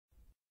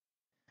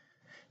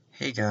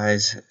Hey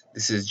guys,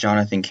 this is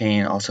Jonathan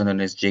Kane, also known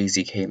as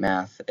JZK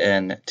Math,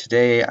 and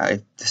today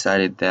I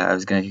decided that I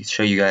was going to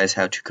show you guys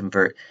how to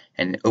convert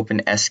an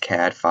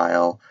OpenSCAD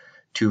file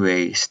to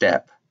a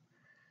step.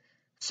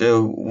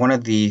 So one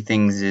of the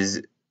things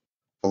is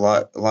a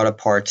lot of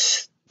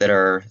parts that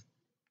are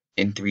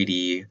in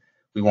 3D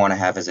we want to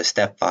have as a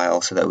step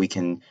file so that we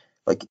can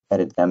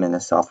edit them in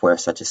a software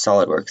such as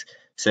SolidWorks.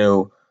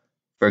 So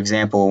for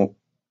example,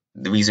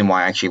 the reason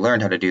why I actually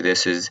learned how to do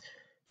this is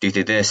due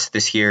to this.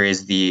 This here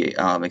is the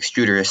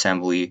extruder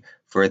assembly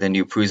for the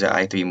new Prusa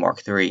i3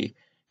 Mark III,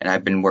 and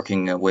I've been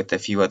working with a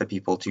few other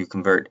people to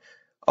convert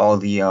all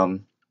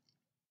the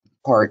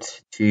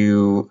parts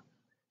to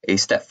a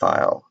step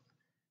file.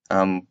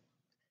 One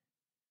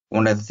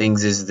of the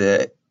things is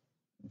that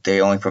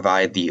they only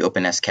provide the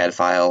OpenSCAD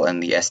file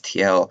and the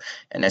STL,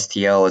 and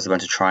STL is a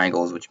bunch of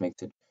triangles, which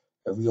makes it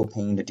a real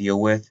pain to deal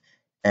with.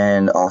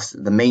 And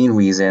also, the main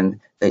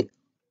reason that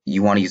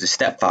you want to use a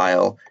step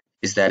file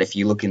is that if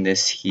you look in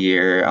this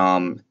here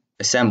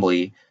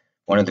assembly,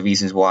 one of the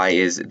reasons why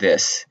is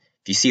this.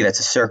 If you see, that's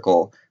a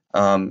circle.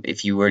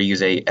 If you were to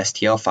use a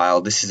STL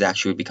file, this is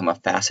actually become a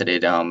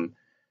faceted,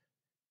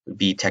 would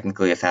be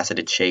technically a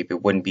faceted shape.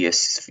 It wouldn't be a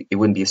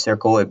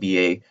circle. It'd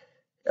be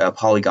a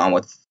polygon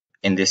with,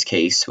 in this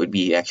case, would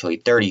be actually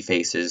 30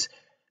 faces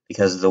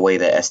because of the way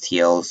that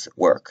STLs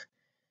work.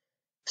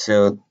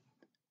 So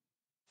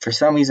for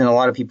some reason, a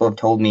lot of people have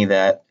told me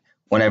that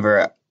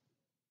whenever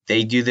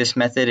they do this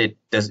method,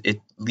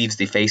 it leaves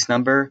the face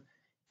number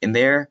in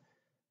there,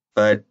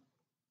 but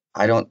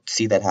I don't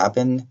see that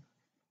happen.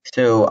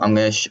 So I'm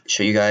going to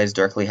show you guys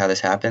directly how this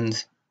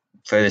happens.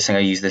 For this, I'm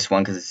going to use this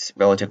one because it's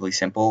relatively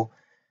simple.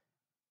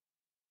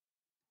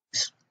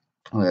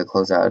 I'm going to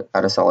close out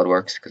of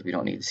SolidWorks because we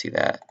don't need to see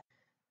that.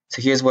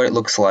 So here's what it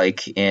looks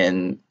like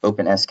in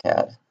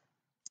OpenSCAD.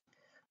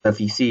 So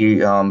if you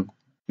see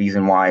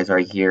reason Y is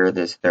right here,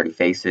 there's 30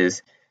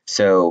 faces.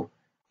 So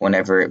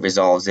whenever it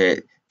resolves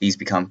it, these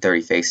become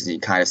 30 faces. You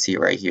kind of see it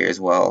right here as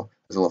well,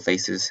 those little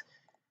faces.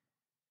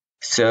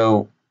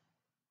 So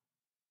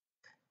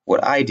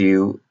what I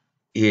do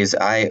is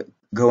I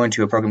go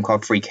into a program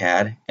called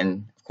FreeCAD,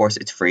 and of course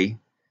it's free.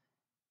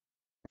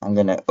 I'm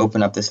going to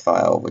open up this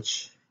file,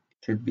 which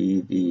should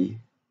be the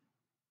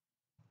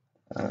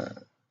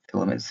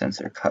filament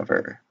sensor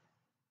cover.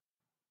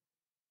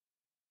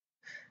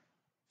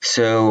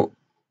 So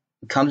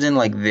it comes in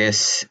like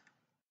this.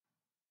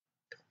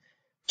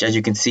 As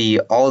you can see,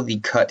 all of the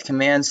cut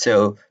commands.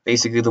 So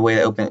basically, the way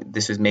that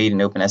this was made in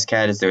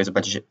OpenSCAD is there's a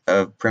bunch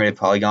of primitive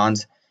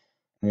polygons,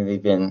 and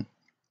they've been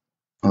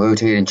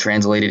rotated and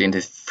translated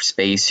into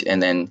space,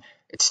 and then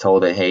it's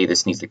told that hey,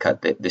 this needs to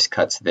cut this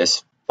cuts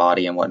this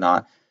body and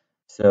whatnot.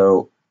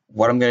 So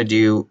what I'm going to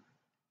do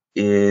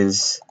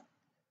is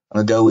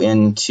I'm going to go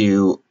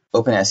into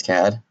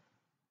OpenSCAD,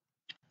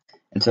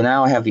 and so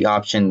now I have the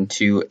option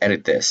to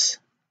edit this.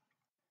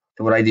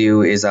 So what I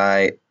do is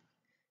I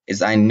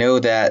know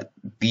that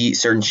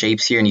certain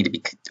shapes here need to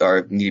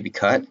be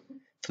cut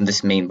from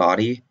this main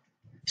body.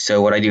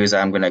 So what I do is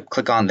I'm going to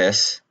click on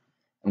this.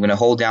 I'm going to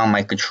hold down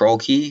my control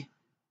key,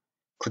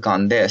 click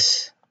on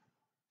this,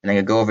 and I'm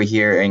going to go over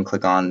here and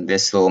click on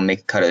this little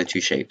make cut of the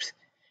two shapes.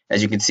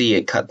 As you can see,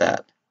 it cut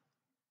that.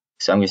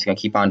 So I'm just going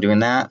to keep on doing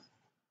that.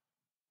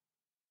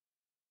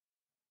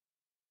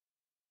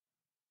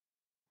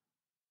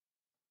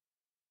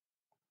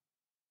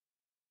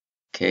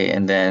 Okay,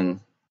 and then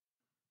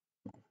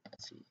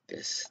let's see,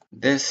 this,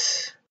 and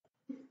this,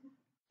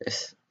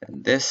 this,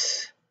 and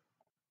this,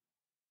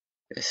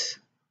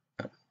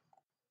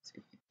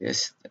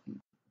 this,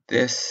 and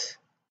this,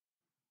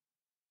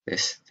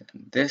 and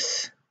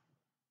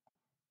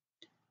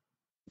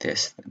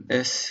this, and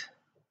this.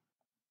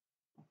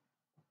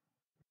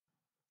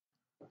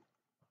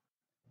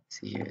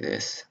 See here,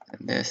 this,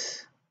 and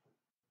this,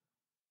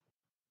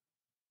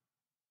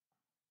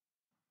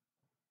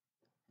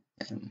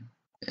 and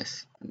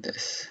this, and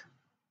this.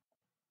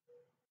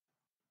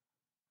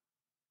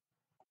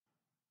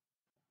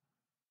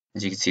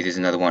 As you can see, there's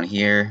another one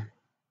here.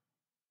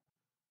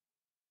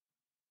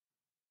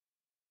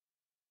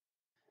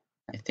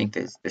 I think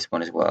there's this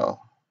one as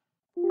well.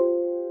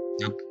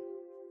 Nope.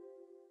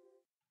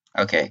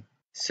 Okay,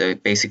 so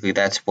basically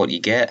that's what you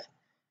get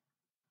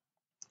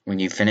when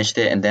you finished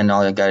it, and then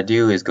all you gotta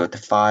do is go to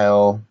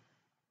File,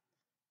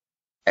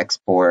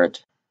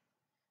 Export,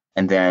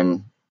 and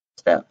then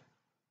Step.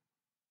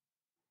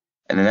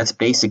 And then that's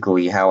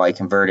basically how I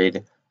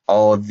converted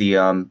all of the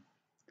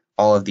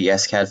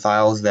SCAD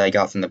files that I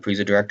got from the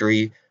Prusa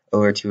directory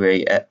over to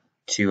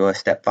a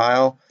step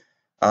file.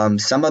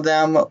 Some of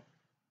them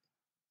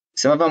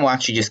will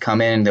actually just come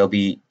in and they'll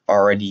be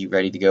already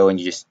ready to go, and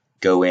you just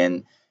go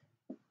in.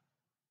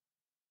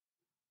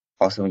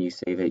 Also, when you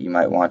save it, you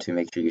might want to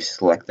make sure you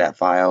select that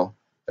file.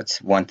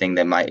 That's one thing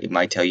that it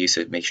might tell you,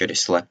 so make sure to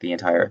select the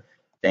entire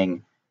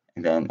thing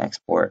and then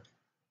export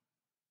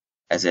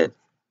as it.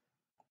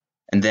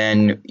 And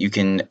then you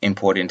can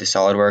import it into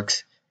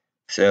SolidWorks.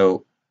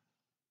 So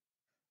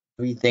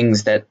 3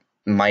 things that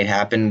might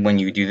happen when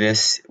you do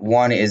this.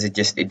 One is it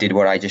did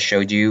what I just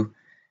showed you.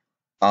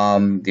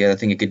 The other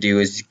thing it could do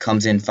is it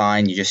comes in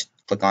fine, you just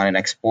click on and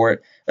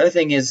export. The other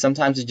thing is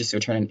sometimes it just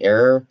returns an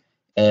error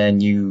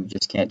and you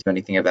just can't do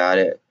anything about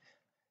it.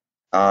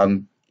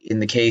 In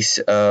the case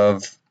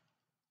of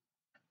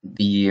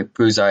the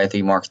Prusa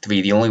i3 Mark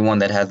III, the only one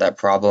that had that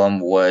problem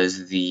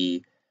was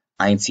the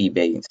INC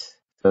base.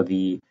 So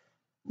the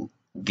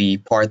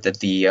part that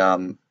the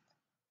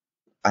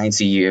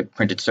INC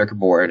printed circuit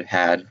board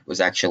had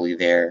was actually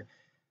there,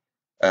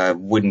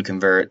 wouldn't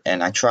convert,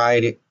 and I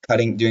tried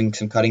doing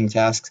some cutting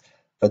tasks,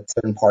 but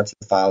certain parts of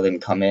the file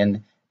didn't come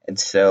in, and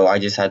so I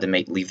just had to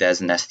leave that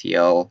as an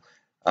STL,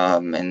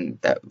 and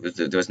there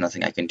was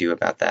nothing I can do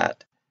about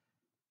that.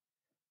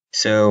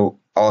 So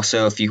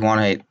also, if you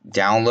want to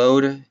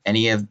download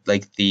any of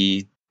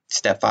the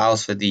step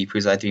files for the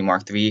Prusa i3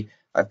 Mark III,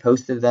 I've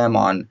posted them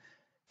on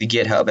the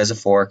GitHub as a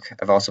fork.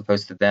 I've also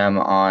posted them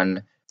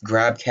on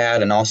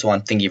GrabCAD and also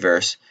on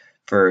Thingiverse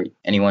for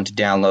anyone to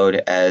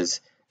download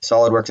as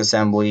SolidWorks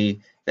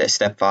assembly, the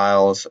step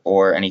files,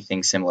 or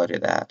anything similar to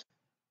that.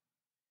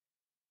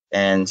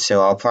 And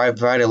so I'll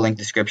provide a link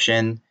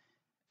description,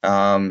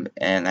 and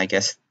I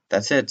guess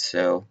that's it.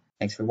 So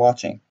thanks for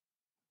watching.